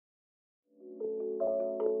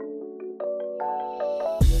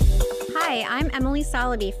Hi, I'm Emily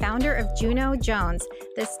Soloby, founder of Juno Jones,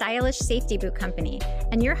 the stylish safety boot company,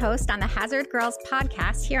 and your host on the Hazard Girls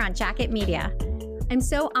podcast here on Jacket Media. I'm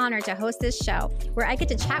so honored to host this show where I get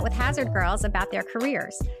to chat with Hazard Girls about their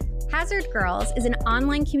careers. Hazard Girls is an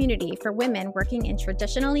online community for women working in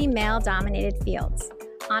traditionally male-dominated fields.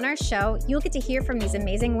 On our show, you'll get to hear from these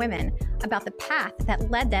amazing women about the path that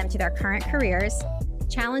led them to their current careers,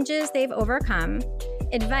 challenges they've overcome,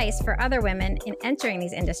 advice for other women in entering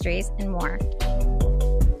these industries, and more.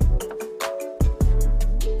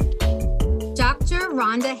 Dr.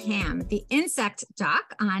 Rhonda Hamm, the insect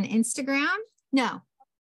doc on Instagram. No,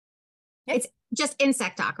 Yep. It's just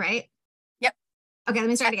insect doc, right? Yep. Okay, let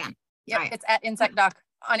me start again. Yep, Right. It's at insect doc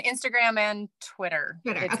on Instagram and Twitter.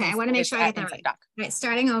 Okay, I want to make sure I get that right. All right,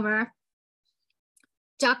 starting over.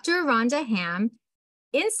 Dr. Rhonda Hamm,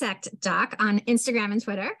 insect doc on Instagram and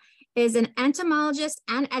Twitter, is an entomologist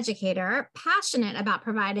and educator passionate about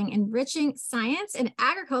providing enriching science and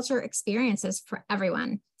agriculture experiences for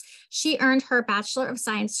everyone. She earned her Bachelor of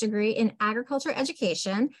Science degree in agriculture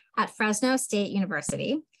education at Fresno State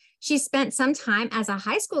University. She spent some time as a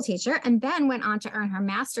high school teacher and then went on to earn her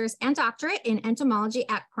master's and doctorate in entomology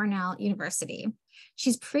at Cornell University.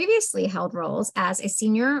 She's previously held roles as a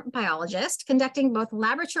senior biologist, conducting both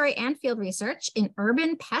laboratory and field research in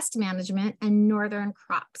urban pest management and northern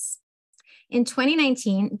crops. In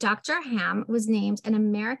 2019, Dr. Hamm was named an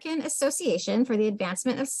American Association for the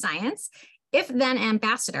Advancement of Science, if then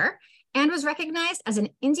ambassador, and was recognized as an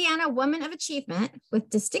Indiana Woman of Achievement with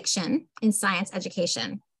distinction in science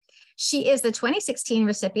education. She is the 2016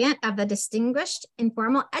 recipient of the Distinguished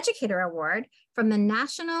Informal Educator Award from the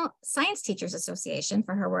National Science Teachers Association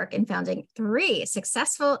for her work in founding 3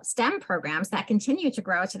 successful STEM programs that continue to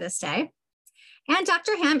grow to this day. And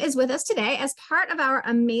Dr. Hamm is with us today as part of our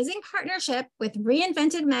amazing partnership with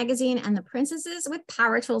Reinvented Magazine and the Princesses with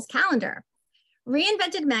Power Tools calendar.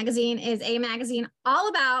 Reinvented Magazine is a magazine all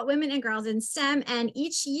about women and girls in STEM, and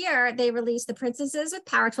each year they release the Princesses with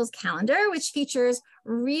Power Tools calendar, which features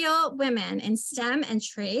real women in STEM and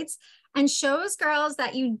trades and shows girls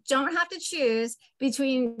that you don't have to choose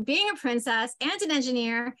between being a princess and an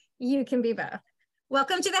engineer. You can be both.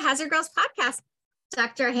 Welcome to the Hazard Girls podcast,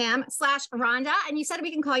 Dr. Hamm / Rhonda. And you said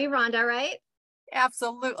we can call you Rhonda, right?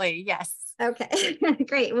 Absolutely, yes. Okay,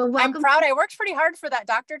 great. Well, welcome. I'm proud. I worked pretty hard for that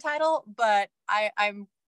doctor title, but I'm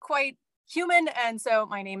quite human, and so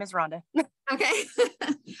my name is Rhonda. Okay.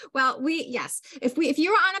 Well, if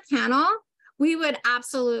you were on a panel, we would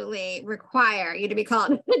absolutely require you to be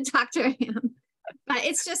called Dr. Hamm. But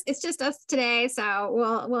it's just us today,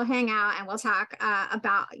 so we'll hang out and we'll talk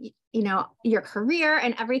about your career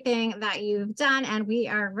and everything that you've done, and we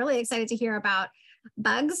are really excited to hear about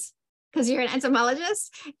bugs, because you're an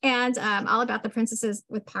entomologist, and all about the Princesses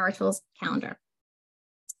with Power Tools calendar.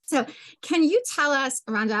 So can you tell us,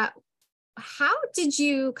 Rhonda, how did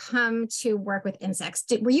you come to work with insects?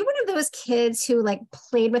 Were you one of those kids who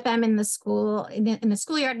played with them in the school, in the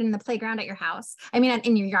schoolyard, in the playground at your house? I mean,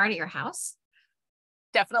 in your yard at your house?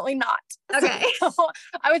 Definitely not. Okay. So,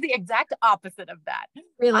 I was the exact opposite of that.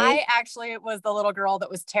 Really? I actually was the little girl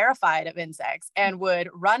that was terrified of insects and would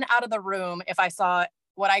run out of the room if I saw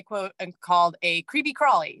what I quote and called a creepy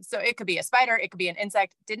crawly. So it could be a spider, it could be an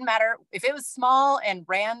insect, didn't matter. If it was small and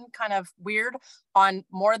ran kind of weird on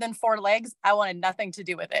more than 4 legs, I wanted nothing to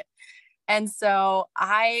do with it. And so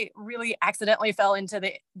I really accidentally fell into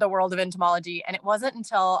the world of entomology. And it wasn't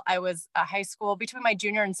until I was a high school, between my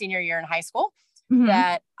junior and senior year in high school,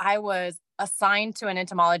 that I was assigned to an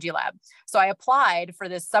entomology lab. So I applied for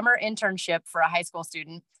this summer internship for a high school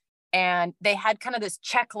student, and they had kind of this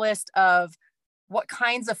checklist of what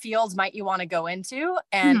kinds of fields might you want to go into.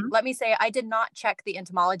 And let me say, I did not check the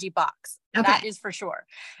entomology box. Okay. That is for sure.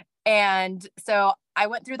 And so I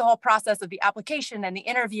went through the whole process of the application and the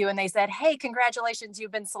interview, and they said, hey, congratulations,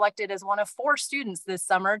 you've been selected as one of 4 students this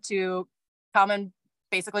summer to come and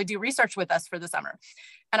basically do research with us for the summer.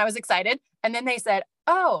 And I was excited. And then they said,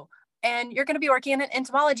 oh, and you're going to be working in an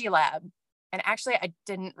entomology lab. And actually, I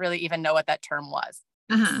didn't really even know what that term was.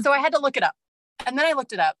 So I had to look it up. And then I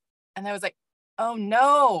looked it up, and I was like, oh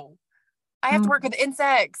no, I have to work with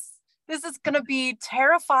insects. This is going to be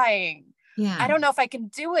terrifying. Yeah. I don't know if I can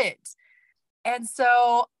do it. And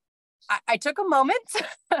so I took a moment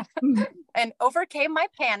and overcame my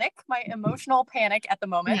panic, my emotional panic at the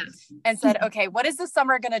moment, and said, okay, what is this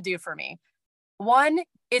summer going to do for me? 1,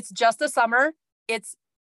 it's just a summer. It's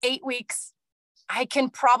 8 weeks. I can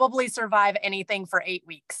probably survive anything for 8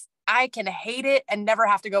 weeks. I can hate it and never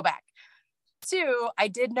have to go back. 2, I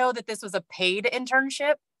did know that this was a paid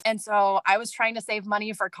internship. And so I was trying to save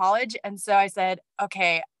money for college. And so I said,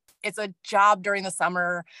 okay, it's a job during the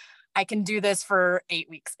summer. I can do this for 8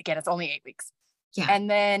 weeks. Again, it's only 8 weeks. Yeah. And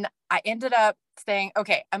then I ended up saying,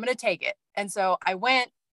 okay, I'm going to take it. And so I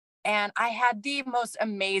went and I had the most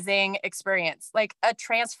amazing experience, like a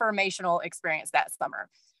transformational experience that summer.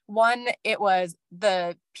 One, it was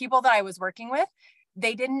the people that I was working with.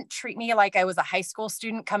 They didn't treat me like I was a high school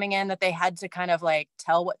student coming in that they had to kind of like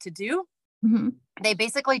tell what to do. Mm-hmm. They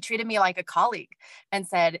basically treated me like a colleague and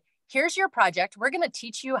said, here's your project. We're going to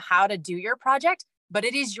teach you how to do your project, but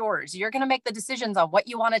it is yours. You're going to make the decisions on what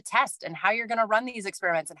you want to test and how you're going to run these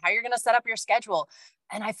experiments and how you're going to set up your schedule.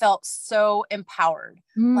 And I felt so empowered.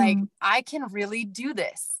 Like, I can really do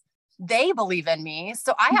this. They believe in me,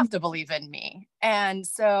 so I have to believe in me. And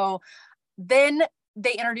so then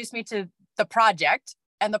they introduced me to the project,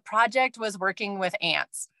 and the project was working with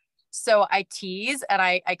ants. So I tease and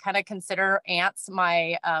I kind of consider ants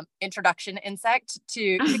my introduction insect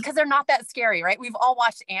to, because they're not that scary, right? We've all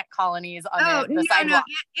watched ant colonies on the sidewalk.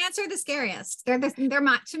 No. Ants are the scariest. They're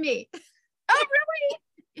not to me. Oh,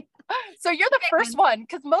 really? So you're the first one,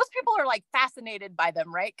 because most people are like fascinated by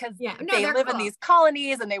them, right? Because they live in these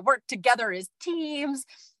colonies and they work together as teams.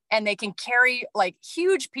 And they can carry like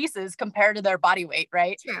huge pieces compared to their body weight,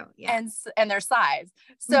 right? True. Yeah. And their size.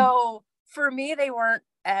 So for me, they weren't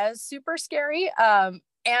as super scary. And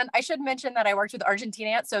I should mention that I worked with Argentine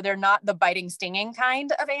ants, so they're not the biting, stinging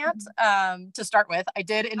kind of ant to start with. I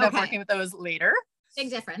did end up working with those later. Big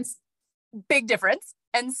difference.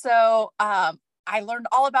 And so I learned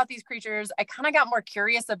all about these creatures. I kind of got more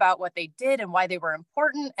curious about what they did and why they were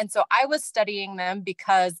important. And so I was studying them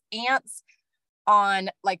because ants on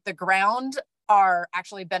like the ground are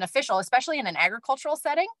actually beneficial, especially in an agricultural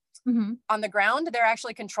setting. On the ground, they're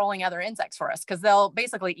actually controlling other insects for us because they'll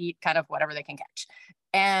basically eat kind of whatever they can catch.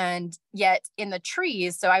 And yet in the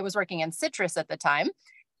trees, so I was working in citrus at the time,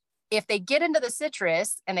 if they get into the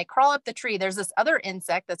citrus and they crawl up the tree, there's this other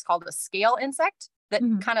insect that's called a scale insect that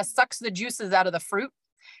kind of sucks the juices out of the fruit,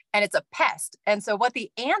 and it's a pest. And so what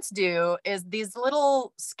the ants do is these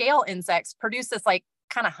little scale insects produce this like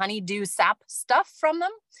kind of honeydew sap stuff from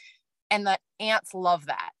them. And the ants love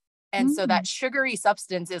that. And so that sugary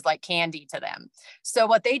substance is like candy to them. So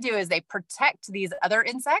what they do is they protect these other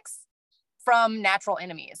insects from natural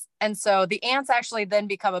enemies. And so the ants actually then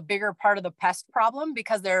become a bigger part of the pest problem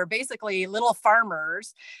because they're basically little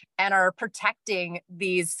farmers and are protecting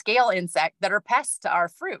these scale insects that are pests to our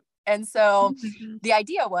fruit. And so the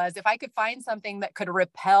idea was if I could find something that could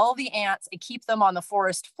repel the ants and keep them on the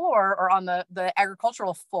forest floor or on the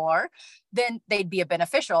agricultural floor, then they'd be a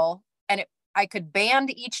beneficial. And I could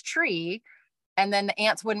band each tree, and then the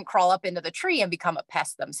ants wouldn't crawl up into the tree and become a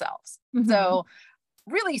pest themselves. So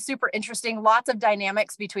really super interesting. Lots of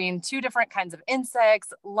dynamics between two different kinds of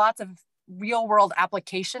insects, lots of real world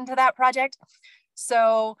application to that project.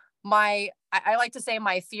 So I like to say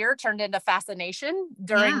my fear turned into fascination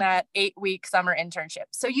during that 8-week summer internship.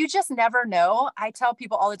 So you just never know. I tell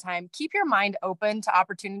people all the time, keep your mind open to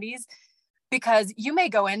opportunities, because you may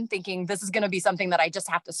go in thinking this is going to be something that I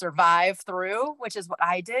just have to survive through, which is what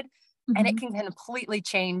I did. And it can completely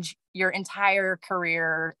change your entire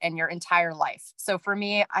career and your entire life. So for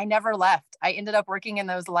me, I never left. I ended up working in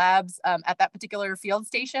those labs at that particular field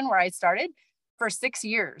station where I started for 6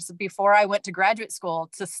 years before I went to graduate school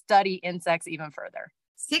to study insects even further.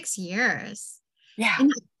 6 years. Yeah.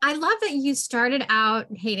 And I love that you started out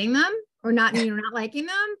hating them or not liking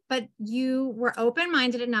them, but you were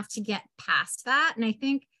open-minded enough to get past that. And I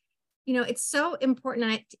think, it's so important.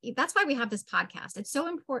 And that's why we have this podcast. It's so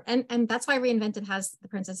important. And that's why Reinvented has the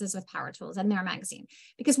Princesses with Power Tools and their magazine,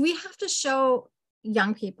 because we have to show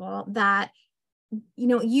young people that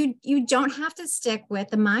you don't have to stick with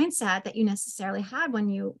the mindset that you necessarily had when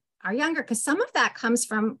you are younger, because some of that comes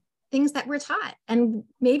from things that we're taught. And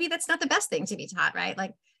maybe that's not the best thing to be taught, right?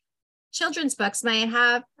 Like children's books might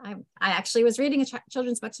have, I actually was reading a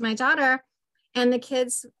children's book to my daughter, and the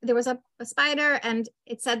kids, there was a spider, and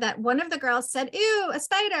it said that one of the girls said, "Ew, a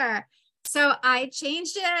spider." So I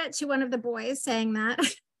changed it to one of the boys saying that.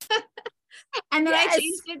 And then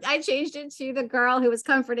I changed it to the girl who was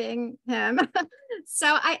comforting him.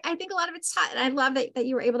 So I think a lot of it's taught, and I love that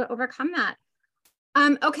you were able to overcome that.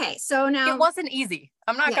 Okay, so now it wasn't easy.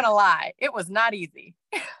 I'm not gonna lie, it was not easy.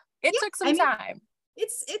 It took some time.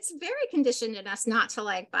 It's very conditioned in us not to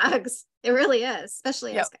like bugs. It really is,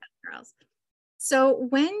 especially as girls. So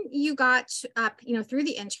when you got up, through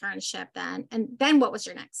the internship, then what was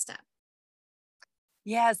your next step?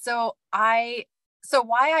 Yeah, so why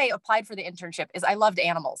I applied for the internship is I loved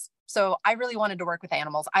animals. So I really wanted to work with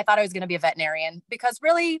animals. I thought I was going to be a veterinarian because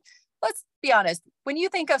really, let's be honest, when you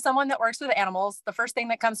think of someone that works with animals, the first thing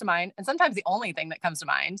that comes to mind, and sometimes the only thing that comes to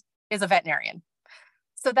mind, is a veterinarian.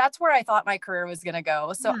 So that's where I thought my career was going to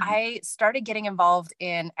go. So Yeah. I started getting involved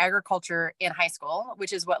in agriculture in high school,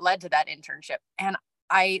 which is what led to that internship. And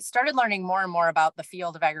I started learning more and more about the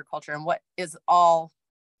field of agriculture and what is all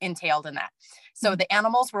entailed in that. So the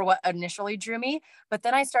animals were what initially drew me, but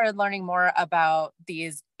then I started learning more about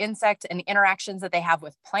these insect and interactions that they have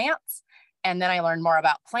with plants. And then I learned more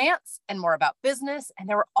about plants and more about business. And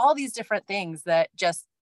there were all these different things that just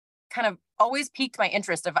kind of always piqued my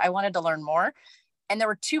interest if I wanted to learn more. And there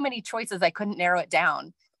were too many choices. I couldn't narrow it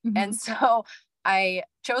down. Mm-hmm. And so I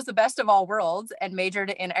chose the best of all worlds and majored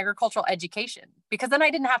in agricultural education, because then I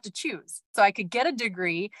didn't have to choose. So I could get a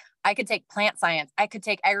degree. I could take plant science. I could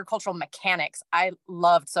take agricultural mechanics. I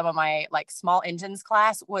loved some of my like small engines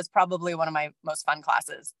class was probably one of my most fun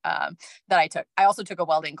classes that I took. I also took a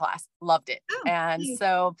welding class, loved it. Oh, and nice.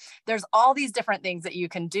 so there's all these different things that you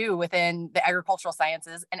can do within the agricultural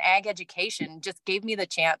sciences, and ag education just gave me the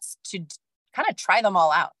chance to kind of try them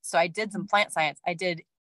all out. So I did some plant science. I did,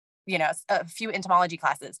 a few entomology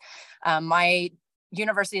classes. My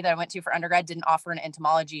university that I went to for undergrad didn't offer an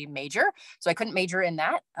entomology major, so I couldn't major in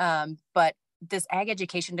that. But this ag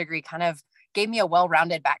education degree kind of gave me a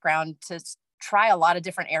well-rounded background to try a lot of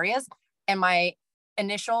different areas. And my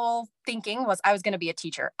initial thinking was I was going to be a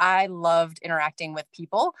teacher. I loved interacting with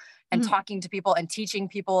people and talking to people and teaching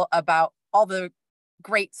people about all the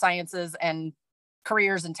great sciences and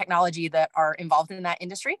careers and technology that are involved in that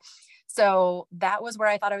industry. So that was where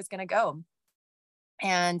I thought I was going to go.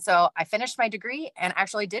 And so I finished my degree and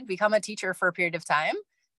actually did become a teacher for a period of time.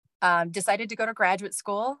 Decided to go to graduate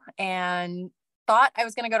school and thought I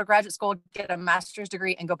was going to go to graduate school, get a master's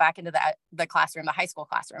degree, and go back into the classroom, the high school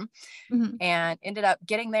classroom. And ended up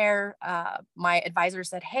getting there. My advisor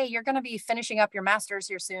said, "Hey, you're going to be finishing up your master's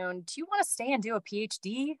here soon. Do you want to stay and do a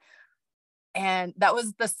PhD?" And that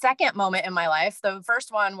was the second moment in my life. The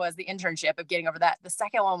first one was the internship of getting over that. The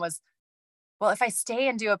second one was, well, if I stay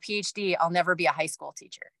and do a PhD, I'll never be a high school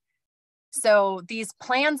teacher. So these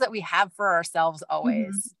plans that we have for ourselves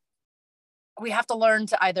always, we have to learn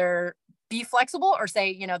to either be flexible or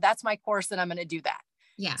say, that's my course and I'm going to do that.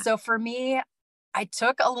 Yeah. So for me, I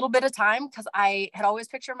took a little bit of time because I had always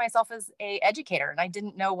pictured myself as an educator and I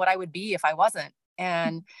didn't know what I would be if I wasn't.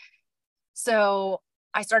 And so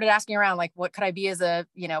I started asking around, like, what could I be as a,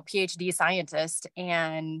 PhD scientist?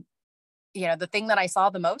 And, the thing that I saw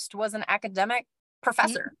the most was an academic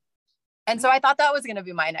professor. And so I thought that was going to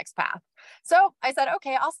be my next path. So I said,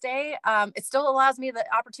 okay, I'll stay. It still allows me the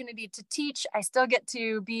opportunity to teach. I still get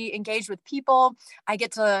to be engaged with people. I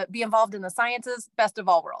get to be involved in the sciences, best of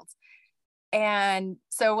all worlds. And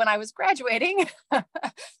so when I was graduating,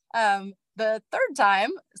 the third time,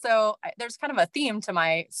 so there's kind of a theme to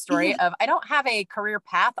my story of I don't have a career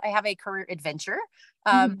path. I have a career adventure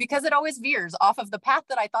because it always veers off of the path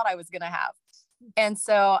that I thought I was going to have. And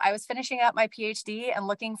so I was finishing up my PhD and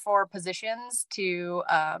looking for positions to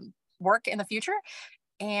work in the future.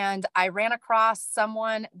 And I ran across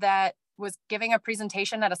someone that was giving a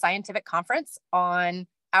presentation at a scientific conference on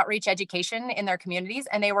outreach education in their communities,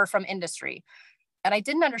 and they were from industry. And I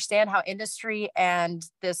didn't understand how industry and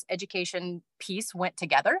this education piece went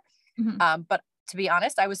together. But to be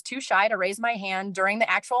honest, I was too shy to raise my hand during the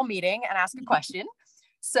actual meeting and ask a question.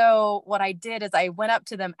 So what I did is I went up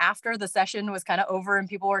to them after the session was kind of over and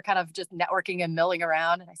people were kind of just networking and milling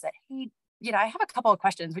around. And I said, "Hey, I have a couple of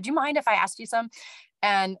questions. Would you mind if I asked you some?"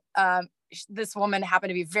 And this woman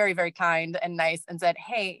happened to be very, very kind and nice and said,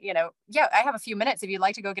 "Hey, yeah, I have a few minutes. If you'd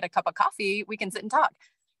like to go get a cup of coffee, we can sit and talk."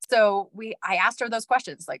 So I asked her those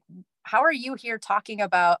questions, like, how are you here talking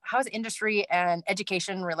about how is industry and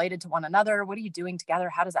education related to one another? What are you doing together?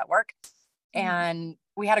 How does that work? And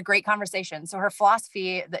we had a great conversation. So her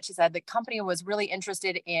philosophy that she said the company was really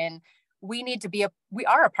interested in, we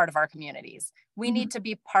are a part of our communities. We need to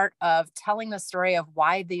be part of telling the story of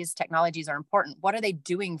why these technologies are important. What are they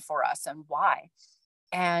doing for us and why?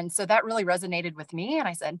 And so that really resonated with me. And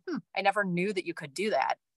I said, I never knew that you could do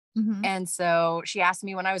that. And so she asked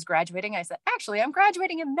me when I was graduating, I said, "Actually, I'm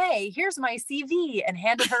graduating in May. Here's my CV," and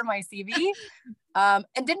handed her my CV and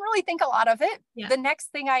didn't really think a lot of it. Yeah. The next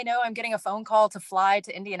thing I know, I'm getting a phone call to fly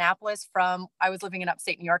to Indianapolis I was living in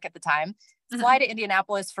upstate New York at the time, fly to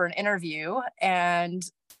Indianapolis for an interview, and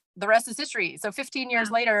the rest is history. So 15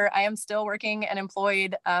 years later, I am still working and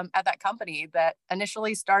employed at that company that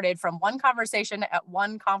initially started from one conversation at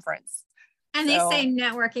one conference. And they say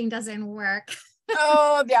networking doesn't work.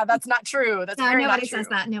 Oh, yeah, that's not true. That's very nobody not true. says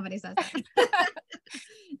that. Nobody says that.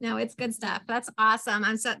 No, it's good stuff. That's awesome.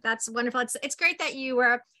 That's wonderful. It's great that you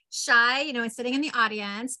were shy, sitting in the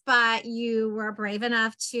audience, but you were brave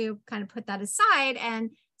enough to kind of put that aside and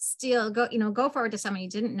go forward to someone you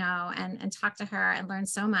didn't know and talk to her and learn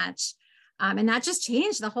so much. And that just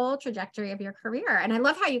changed the whole trajectory of your career. And I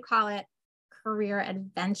love how you call it career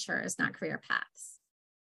adventures, not career paths.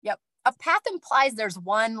 Yep. A path implies there's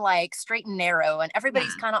one like straight and narrow and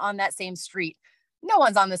everybody's kind of on that same street. No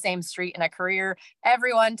one's on the same street in a career.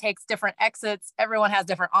 Everyone takes different exits. Everyone has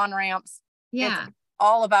different on-ramps. Yeah. It's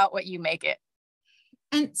all about what you make it.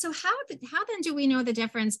 And so how then do we know the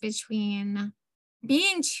difference between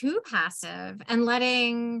being too passive and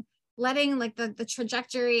letting like the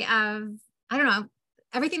trajectory of, I don't know,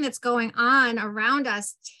 everything that's going on around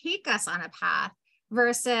us take us on a path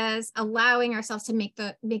versus allowing ourselves to make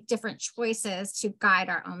different choices to guide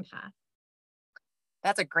our own path?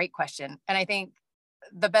 That's a great question. And I think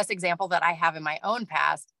the best example that I have in my own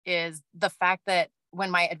past is the fact that when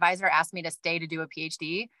my advisor asked me to stay to do a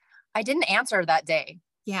PhD, I didn't answer that day.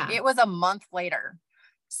 Yeah. It was a month later.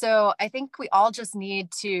 So I think we all just need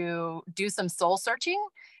to do some soul searching,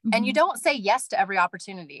 and you don't say yes to every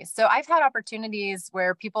opportunity. So I've had opportunities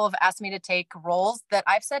where people have asked me to take roles that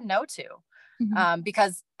I've said no to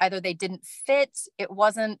because either they didn't fit, it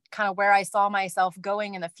wasn't kind of where I saw myself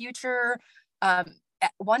going in the future. At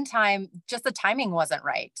one time, just the timing wasn't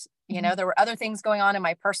right. You know, there were other things going on in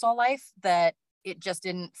my personal life that it just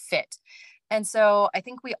didn't fit. And so I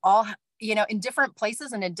think we all, in different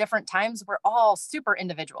places and in different times, we're all super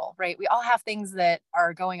individual, right? We all have things that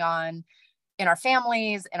are going on in our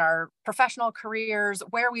families, in our professional careers,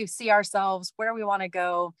 where we see ourselves, where we want to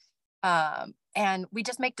go. And we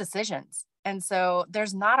just make decisions. And so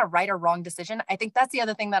there's not a right or wrong decision. I think that's the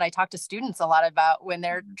other thing that I talk to students a lot about when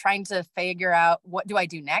they're trying to figure out what do I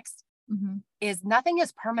do next, is nothing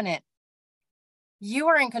is permanent. You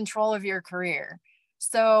are in control of your career.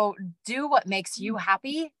 So do what makes you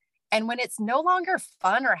happy. And when it's no longer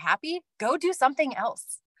fun or happy, go do something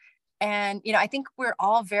else. And, I think we're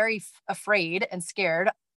all very afraid and scared,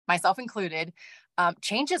 myself included.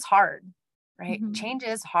 Change is hard, right? Change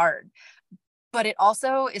is hard. But it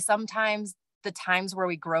also is sometimes the times where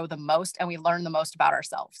we grow the most and we learn the most about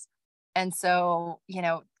ourselves. And so,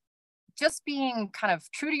 just being kind of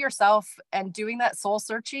true to yourself and doing that soul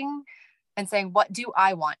searching and saying, what do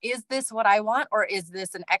I want? Is this what I want? Or is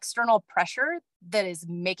this an external pressure that is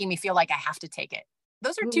making me feel like I have to take it?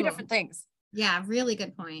 Those are two different things. Yeah, really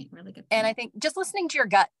good point. Really good point. And I think just listening to your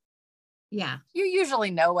gut. Yeah. You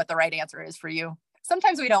usually know what the right answer is for you.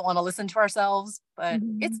 Sometimes we don't want to listen to ourselves, but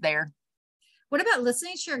it's there. What about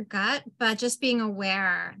listening to your gut, but just being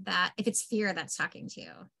aware that if it's fear that's talking to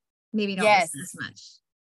you, maybe don't listen as much.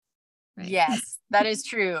 Right? Yes, that is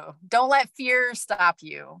true. Don't let fear stop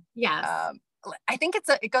you. Yes. I think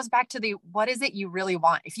it goes back to what is it you really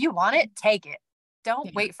want? If you want it, take it.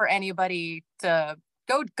 Don't wait for anybody to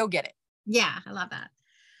go get it. Yeah, I love that.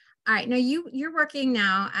 All right. Now you're working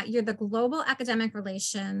now you're the global academic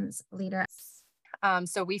relations leader.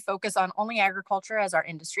 So we focus on only agriculture as our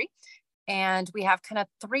industry. And we have kind of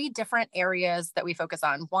 3 different areas that we focus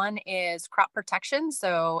on. One is crop protection.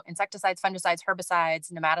 So insecticides, fungicides,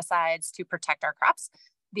 herbicides, nematicides to protect our crops.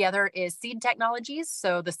 The other is seed technologies.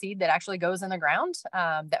 So the seed that actually goes in the ground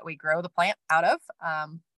that we grow the plant out of.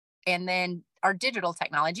 And then our digital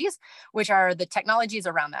technologies, which are the technologies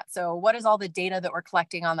around that. So what is all the data that we're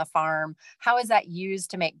collecting on the farm? How is that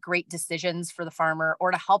used to make great decisions for the farmer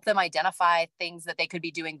or to help them identify things that they could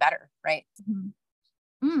be doing better, right?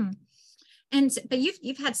 But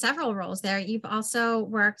you've had several roles there. You've also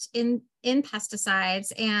worked in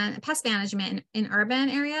pesticides and pest management in urban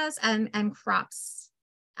areas and crops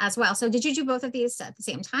as well. So did you do both of these at the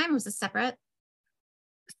same time? Was this separate?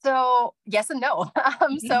 So yes and no.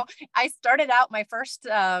 So I started out, my first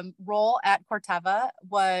role at Corteva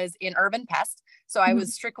was in urban pest. So I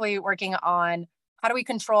was strictly working on how do we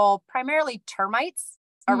control primarily termites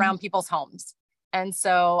around people's homes. And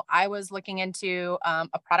so I was looking into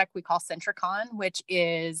a product we call Centricon, which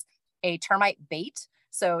is a termite bait.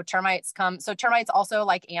 So termites also,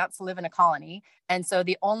 like ants, live in a colony. And so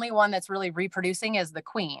the only one that's really reproducing is the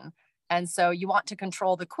queen. And so you want to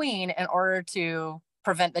control the queen in order to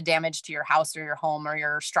prevent the damage to your house or your home or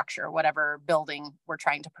your structure, whatever building we're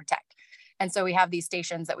trying to protect. And so we have these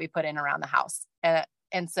stations that we put in around the house.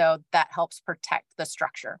 And so that helps protect the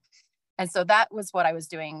structure. And so that was what I was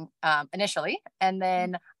doing initially. And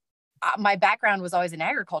then my background was always in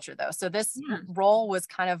agriculture though. So this role was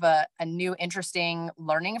kind of a new, interesting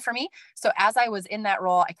learning for me. So as I was in that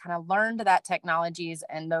role, I kind of learned that technologies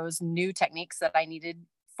and those new techniques that I needed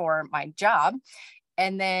for my job.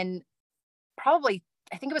 And then probably,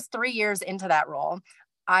 I think it was 3 years into that role,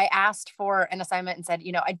 I asked for an assignment and said,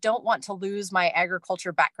 I don't want to lose my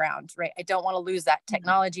agriculture background, right? I don't want to lose that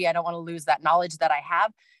technology. I don't want to lose that knowledge that I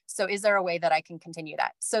have. So is there a way that I can continue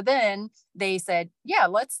that? So then they said, yeah,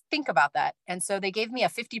 let's think about that. And so they gave me a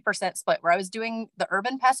 50% split where I was doing the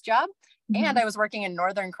urban pest job and I was working in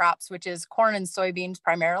northern crops, which is corn and soybeans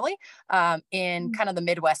primarily, in kind of the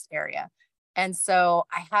Midwest area. And so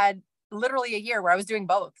I had literally a year where I was doing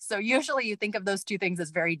both. So usually you think of those two things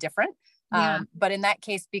as very different. But in that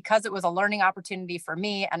case, because it was a learning opportunity for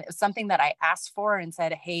me and it was something that I asked for and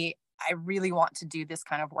said, hey, I really want to do this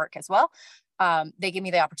kind of work as well. They gave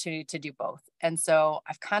me the opportunity to do both. And so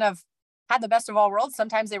I've kind of had the best of all worlds.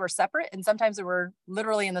 Sometimes they were separate and sometimes they were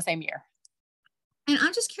literally in the same year. And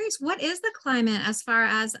I'm just curious, what is the climate as far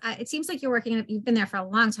as, it seems like you've been there for a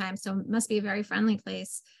long time, so it must be a very friendly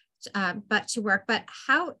place but to work. But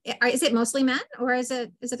how, is it mostly men or is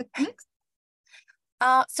it a mix?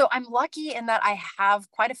 So I'm lucky in that I have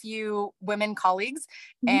quite a few women colleagues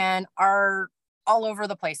and are all over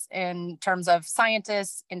the place in terms of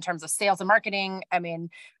scientists, in terms of sales and marketing. I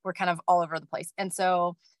mean, we're kind of all over the place. And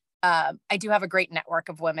so I do have a great network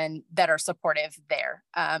of women that are supportive there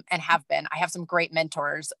and have been. I have some great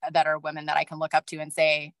mentors that are women that I can look up to and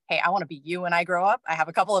say, hey, I want to be you when I grow up. I have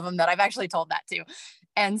a couple of them that I've actually told that to.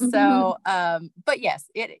 And so, but yes,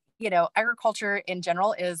 agriculture in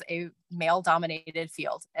general is a male dominated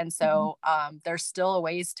field. And so there's still a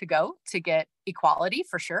ways to go to get equality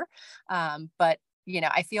for sure. But,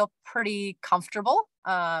 I feel pretty comfortable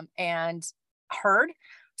and heard.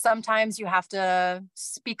 Sometimes you have to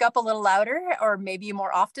speak up a little louder or maybe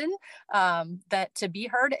more often that to be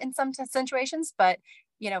heard in some situations. But,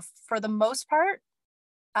 for the most part,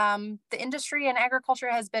 the industry and agriculture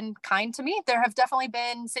has been kind to me. There have definitely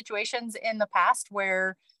been situations in the past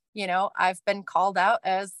where, I've been called out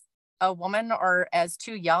as a woman or as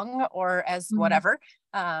too young or as whatever.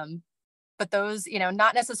 But those,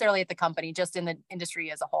 not necessarily at the company, just in the industry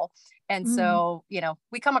as a whole. And so,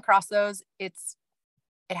 we come across those.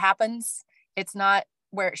 It happens. It's not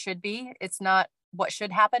where it should be. It's not what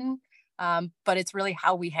should happen. But it's really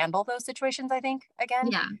how we handle those situations, I think, again.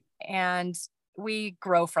 Yeah. And we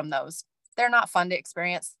grow from those. They're not fun to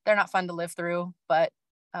experience. They're not fun to live through, but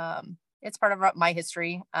it's part of my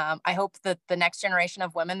history. I hope that the next generation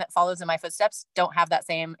of women that follows in my footsteps don't have that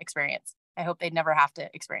same experience. I hope they'd never have to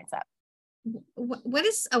experience that. What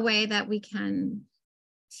is a way that we can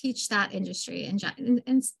teach that industry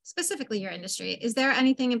and specifically your industry? Is there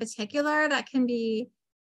anything in particular that can be,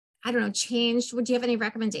 I don't know, changed? Would you have any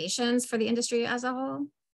recommendations for the industry as a whole?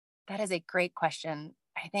 That is a great question.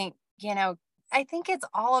 I think it's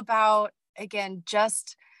all about, again,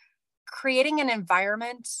 just creating an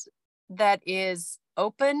environment that is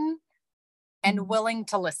open and willing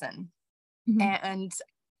to listen. And,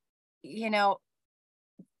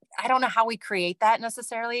 I don't know how we create that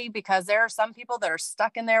necessarily, because there are some people that are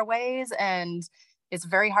stuck in their ways and it's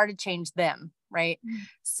very hard to change them. Right.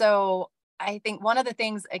 So I think one of the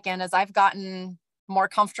things, again, as I've gotten more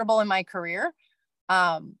comfortable in my career,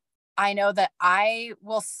 I know that I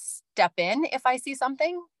will step in if I see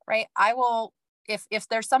something, right? I will, if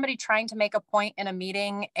there's somebody trying to make a point in a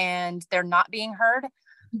meeting and they're not being heard,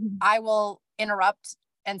 I will interrupt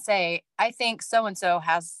and say, I think so-and-so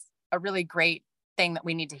has a really great thing that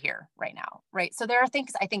we need to hear right now, right? So there are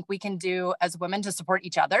things I think we can do as women to support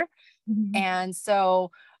each other. And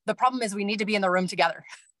so the problem is we need to be in the room together.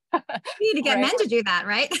 We need to get men to do that,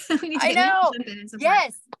 right? We need to I know.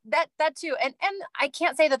 Yes, that too. And I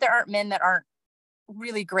can't say that there aren't men that aren't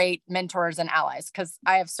really great mentors and allies, because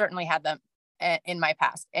I have certainly had them in my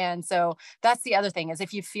past. And so that's the other thing, is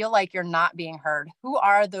if you feel like you're not being heard, who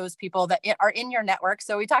are those people that are in your network?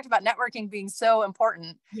 So we talked about networking being so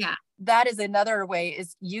important. Yeah. That is another way,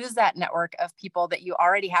 is use that network of people that you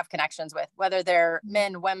already have connections with, whether they're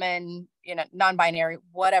men, women, non-binary,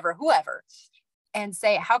 whatever, whoever, and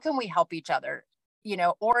say, how can we help each other?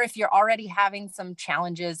 Or if you're already having some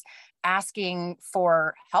challenges, asking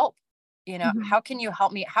for help. How can you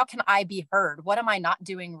help me? How can I be heard? What am I not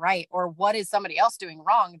doing right? Or what is somebody else doing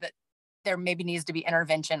wrong that there maybe needs to be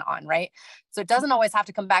intervention on, right? So it doesn't always have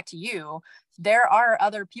to come back to you. There are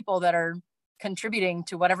other people that are contributing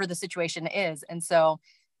to whatever the situation is. And so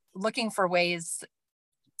looking for ways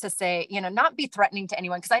to say, not be threatening to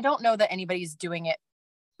anyone, because I don't know that anybody's doing it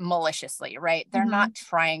maliciously, right? They're not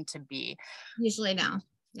trying to be. Usually no.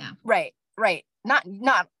 Yeah. Right. Not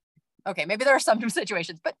okay, maybe there are some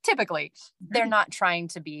situations, but typically they're not trying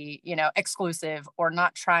to be, exclusive or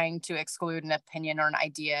not trying to exclude an opinion or an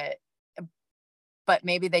idea, but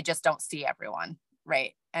maybe they just don't see everyone,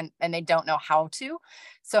 right? And they don't know how to.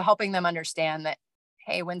 So helping them understand that,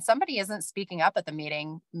 hey, when somebody isn't speaking up at the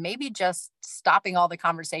meeting, maybe just stopping all the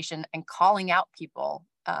conversation and calling out people,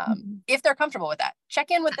 if they're comfortable with that.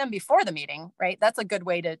 Check in with them before the meeting, right? That's a good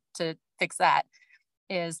way to fix that,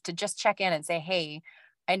 is to just check in and say, hey,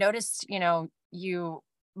 I noticed, you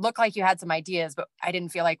look like you had some ideas, but I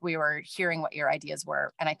didn't feel like we were hearing what your ideas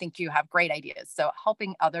were. And I think you have great ideas. So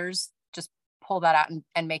helping others just pull that out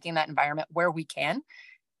and making that environment where we can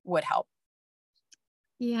would help.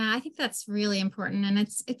 Yeah, I think that's really important. And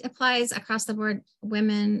it applies across the board,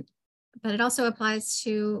 women, but it also applies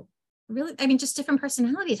to really, just different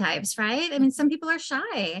personality types, right? Some people are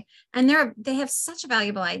shy and they have such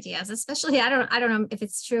valuable ideas, especially, I don't know if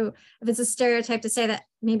it's true, if it's a stereotype to say that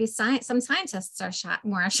maybe some scientists are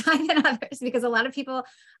more shy than others, because a lot of people,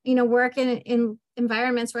 work in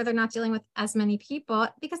environments where they're not dealing with as many people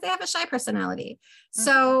because they have a shy personality.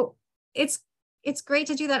 So it's great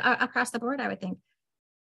to do that across the board, I would think.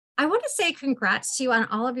 I want to say congrats to you on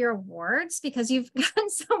all of your awards, because you've gotten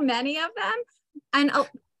so many of them. And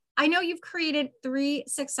I know you've created 3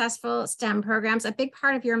 successful STEM programs. A big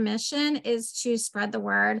part of your mission is to spread the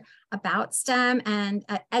word about STEM and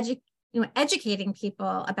educating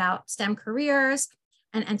people about STEM careers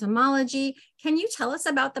and entomology. Can you tell us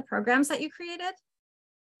about the programs that you created?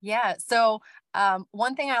 Yeah. So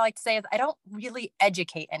one thing I like to say is I don't really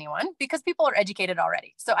educate anyone, because people are educated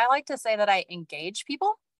already. So I like to say that I engage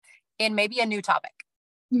people in maybe a new topic.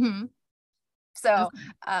 Mm-hmm. So,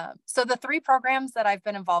 so the 3 programs that I've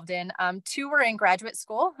been involved in, 2 were in graduate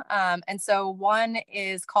school. And so one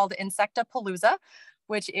is called Insectapalooza,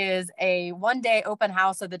 which is a 1-day open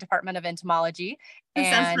house of the Department of Entomology.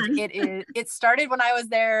 And it started when I was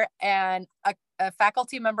there, and a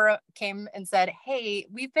faculty member came and said, hey,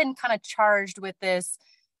 we've been kind of charged with this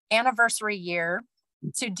anniversary year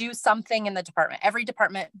to do something in the department. Every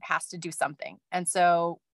department has to do something. And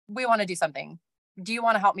so we want to do something. Do you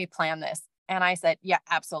want to help me plan this? And I said, yeah,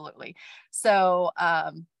 absolutely. So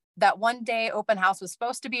that 1-day open house was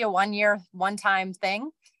supposed to be a 1-time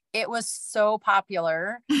thing. It was so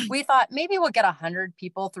popular. We thought maybe we'll get 100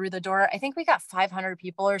 people through the door. I think we got 500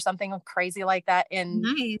 people or something crazy like that in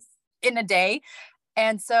a day.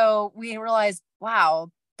 And so we realized,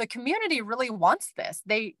 wow, the community really wants this.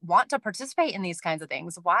 They want to participate in these kinds of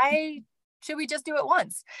things. Why should we just do it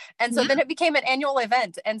once? And so then it became an annual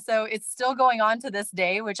event. And so it's still going on to this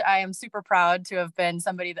day, which I am super proud to have been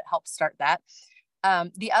somebody that helped start that.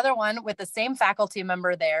 The other one with the same faculty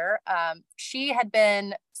member there, she had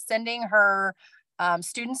been sending her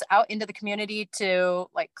students out into the community to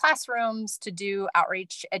like classrooms to do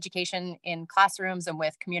outreach education in classrooms and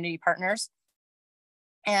with community partners.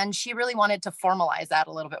 And she really wanted to formalize that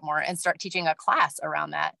a little bit more and start teaching a class around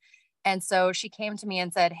that. And so she came to me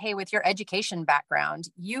and said, hey, with your education background,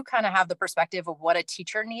 you kind of have the perspective of what a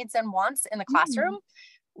teacher needs and wants in the classroom.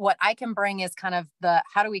 What I can bring is kind of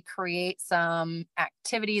how do we create some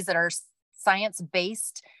activities that are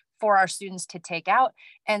science-based for our students to take out.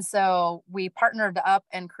 And so we partnered up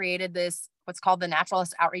and created this, what's called the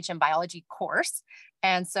Naturalist Outreach and Biology course.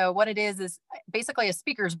 And so what it is basically a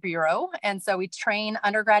speakers bureau. And so we train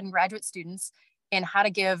undergrad and graduate students in how to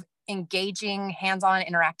give engaging, hands-on,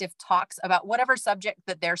 interactive talks about whatever subject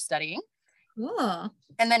that they're studying. Cool.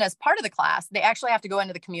 And then as part of the class, they actually have to go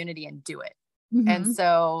into the community and do it. And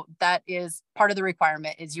so that is part of the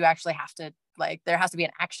requirement, is you actually have to, there has to be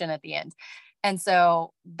an action at the end. And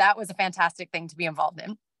so that was a fantastic thing to be involved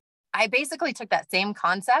in. I basically took that same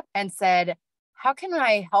concept and said, how can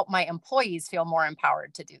I help my employees feel more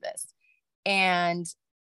empowered to do this? And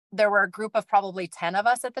there were a group of probably 10 of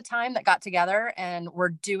us at the time that got together and were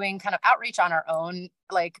doing kind of outreach on our own.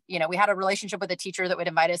 We had a relationship with a teacher that would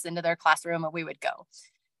invite us into their classroom and we would go.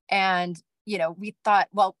 And, we thought,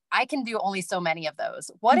 well, I can do only so many of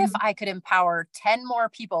those. What if I could empower 10 more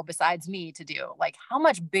people besides me to do? How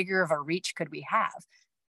much bigger of a reach could we have?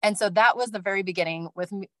 And so that was the very beginning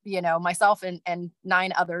with, myself and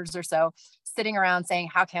 9 others or so sitting around saying,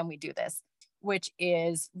 how can we do this? Which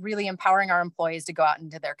is really empowering our employees to go out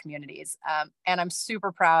into their communities. And I'm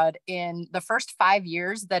super proud. In the first 5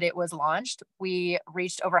 years that it was launched, we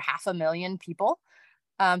reached over 500,000 people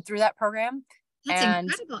through that program. That's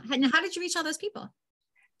incredible. And how did you reach all those people?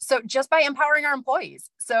 So just by empowering our employees.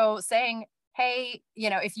 So saying, hey,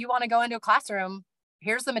 if you want to go into a classroom,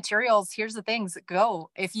 here's the materials, here's the things, go.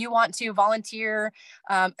 If you want to volunteer,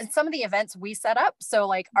 and some of the events we set up.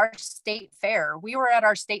 So our state fair, we were at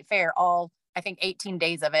our state fair all, I think 18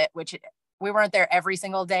 days of it, which we weren't there every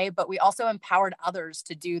single day, but we also empowered others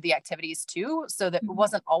to do the activities too, so that it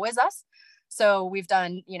wasn't always us. So we've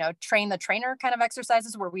done, train the trainer kind of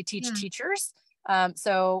exercises where we teach teachers.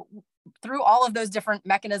 So through all of those different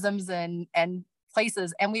mechanisms and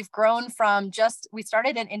places. And we've grown from we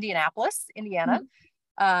started in Indianapolis, Indiana.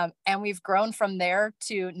 And we've grown from there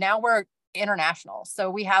to now we're international. So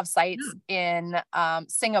we have sites in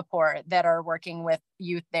Singapore that are working with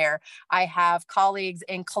youth there. I have colleagues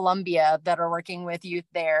in Colombia that are working with youth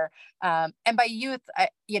there. And by youth,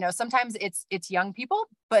 sometimes it's young people,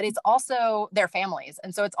 but it's also their families.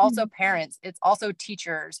 And so it's also parents, it's also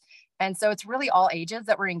teachers. And so it's really all ages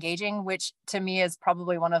that we're engaging, which to me is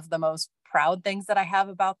probably one of the most proud things that I have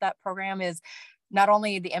about that program is not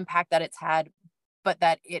only the impact that it's had, but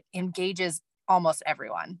that it engages almost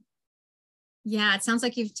everyone. Yeah, it sounds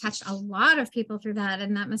like you've touched a lot of people through that,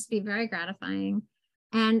 and that must be very gratifying.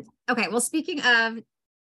 And okay, well, speaking of,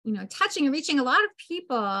 touching and reaching a lot of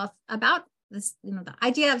people about this, the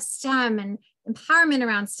idea of STEM and empowerment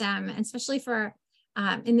around STEM, and especially for,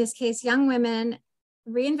 in this case, young women,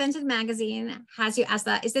 Reinvented Magazine has you as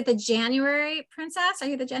is it the January Princess? Are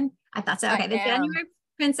you I thought so. Okay, the January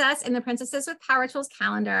Princess in the Princesses with Power Tools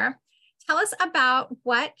calendar. Tell us about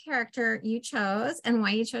what character you chose and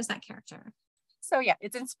why you chose that character. So yeah,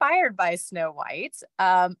 it's inspired by Snow White.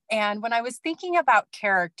 And when I was thinking about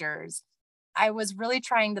characters, I was really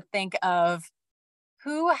trying to think of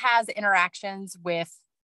who has interactions with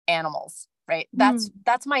animals, right? That's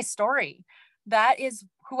my story. That is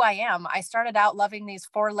who I am. I started out loving these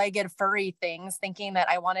four-legged furry things, thinking that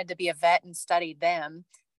I wanted to be a vet and study them.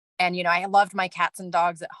 And, I loved my cats and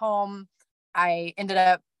dogs at home. I ended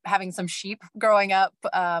up having some sheep growing up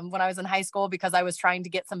when I was in high school because I was trying to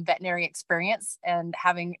get some veterinary experience and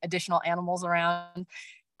having additional animals around.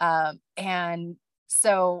 And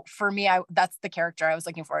so for me, that's the character I was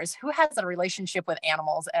looking for, is who has a relationship with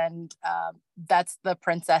animals. And that's the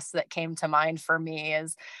princess that came to mind for me,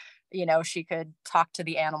 is, she could talk to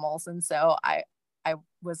the animals. And so I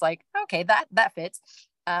was like, okay, that fits.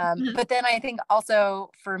 But then I think also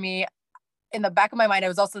for me, in the back of my mind, I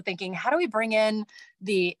was also thinking, how do we bring in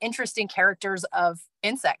the interesting characters of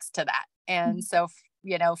insects to that? And so,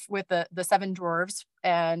 with the seven dwarves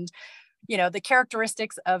and, the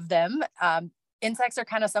characteristics of them, insects are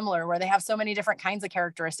kind of similar, where they have so many different kinds of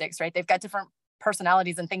characteristics, right? They've got different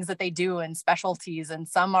personalities and things that they do and specialties. And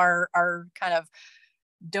some are kind of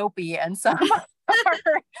dopey and some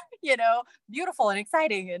are, beautiful and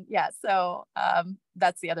exciting. And yeah, so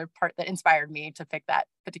that's the other part that inspired me to pick that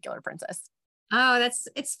particular princess. Oh,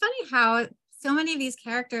 it's funny how so many of these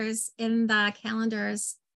characters in the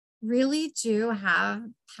calendars really do have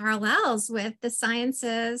parallels with the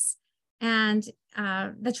sciences and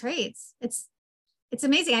the trades. It's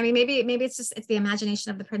amazing. I mean, maybe it's the imagination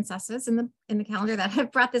of the princesses in the calendar that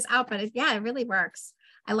have brought this out, but it really works.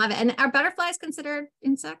 I love it. And are butterflies considered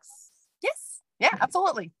insects? Yes. Yeah,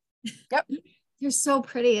 absolutely. Yep. You're so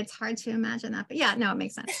pretty. It's hard to imagine that, but yeah, no, it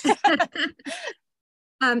makes sense.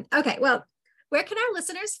 Okay. Well, where can our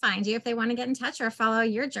listeners find you if they want to get in touch or follow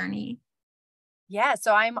your journey? Yeah,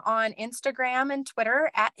 so I'm on Instagram and Twitter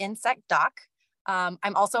at InsectDoc.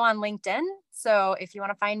 I'm also on LinkedIn. So if you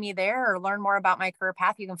want to find me there or learn more about my career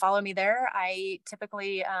path, you can follow me there. I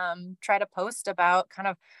typically try to post about kind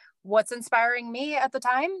of what's inspiring me at the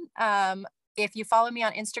time. If you follow me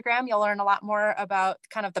on Instagram, you'll learn a lot more about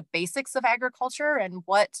kind of the basics of agriculture and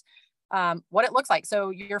what it looks like. So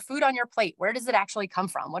your food on your plate, where does it actually come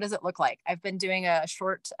from? What does it look like? I've been doing a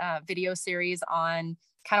short video series on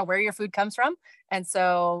kind of where your food comes from. And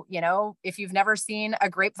so, if you've never seen a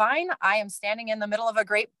grapevine, I am standing in the middle of a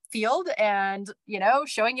grape field and,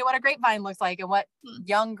 showing you what a grapevine looks like and what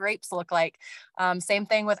young grapes look like. Same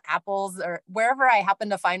thing with apples, or wherever I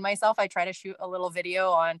happen to find myself, I try to shoot a little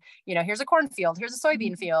video on, here's a cornfield, here's a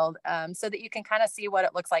soybean field, so that you can kind of see what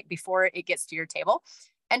it looks like before it gets to your table.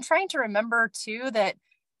 And trying to remember too that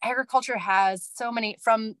agriculture has so many,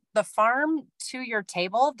 from the farm to your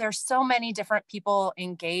table, there's so many different people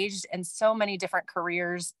engaged and so many different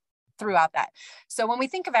careers throughout that. So when we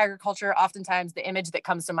think of agriculture, oftentimes the image that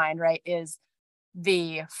comes to mind, right, is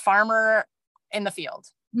the farmer in the field.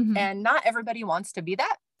 And not everybody wants to be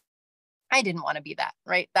that. I didn't want to be that,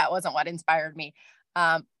 right? That wasn't what inspired me.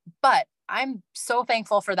 But I'm so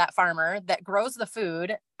thankful for that farmer that grows the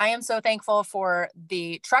food. I am so thankful for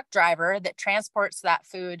the truck driver that transports that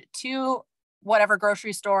food to whatever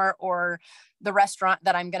grocery store or the restaurant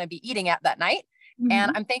that I'm going to be eating at that night.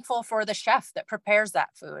 And I'm thankful for the chef that prepares that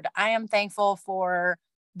food. I am thankful for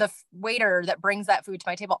the waiter that brings that food to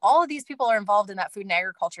my table. All of these people are involved in that food and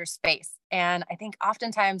agriculture space. And I think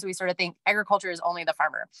oftentimes we sort of think agriculture is only the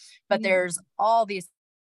farmer, but there's all these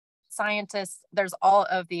scientists, there's all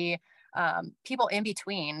of the people in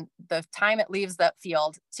between the time it leaves that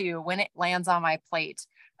field to when it lands on my plate.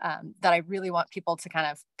 that I really want people to kind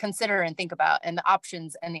of consider and think about, and the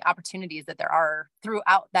options and the opportunities that there are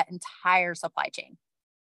throughout that entire supply chain.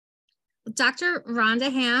 Dr.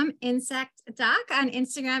 Rhonda Hamm, Insect Doc on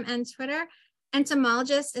Instagram and Twitter,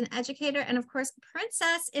 entomologist and educator, and of course,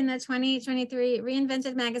 princess in the 2023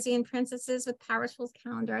 Reinvented Magazine Princesses with Power Tools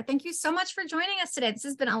calendar. Thank you so much for joining us today. This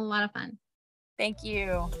has been a lot of fun. Thank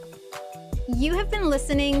you. You have been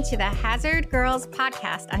listening to the Hazard Girls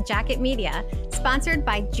podcast on Jacket Media, sponsored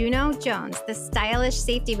by Juno Jones, the stylish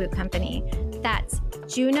safety boot company. That's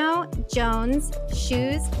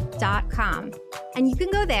JunoJonesShoes.com. And you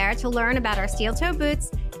can go there to learn about our steel toe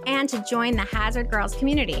boots and to join the Hazard Girls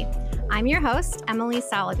community. I'm your host, Emily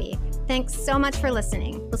Soloby. Thanks so much for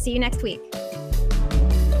listening. We'll see you next week.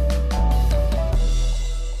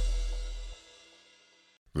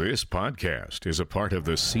 This podcast is a part of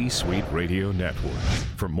the C-Suite Radio Network.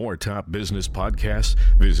 For more top business podcasts,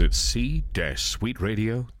 visit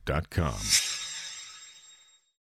c-suiteradio.com.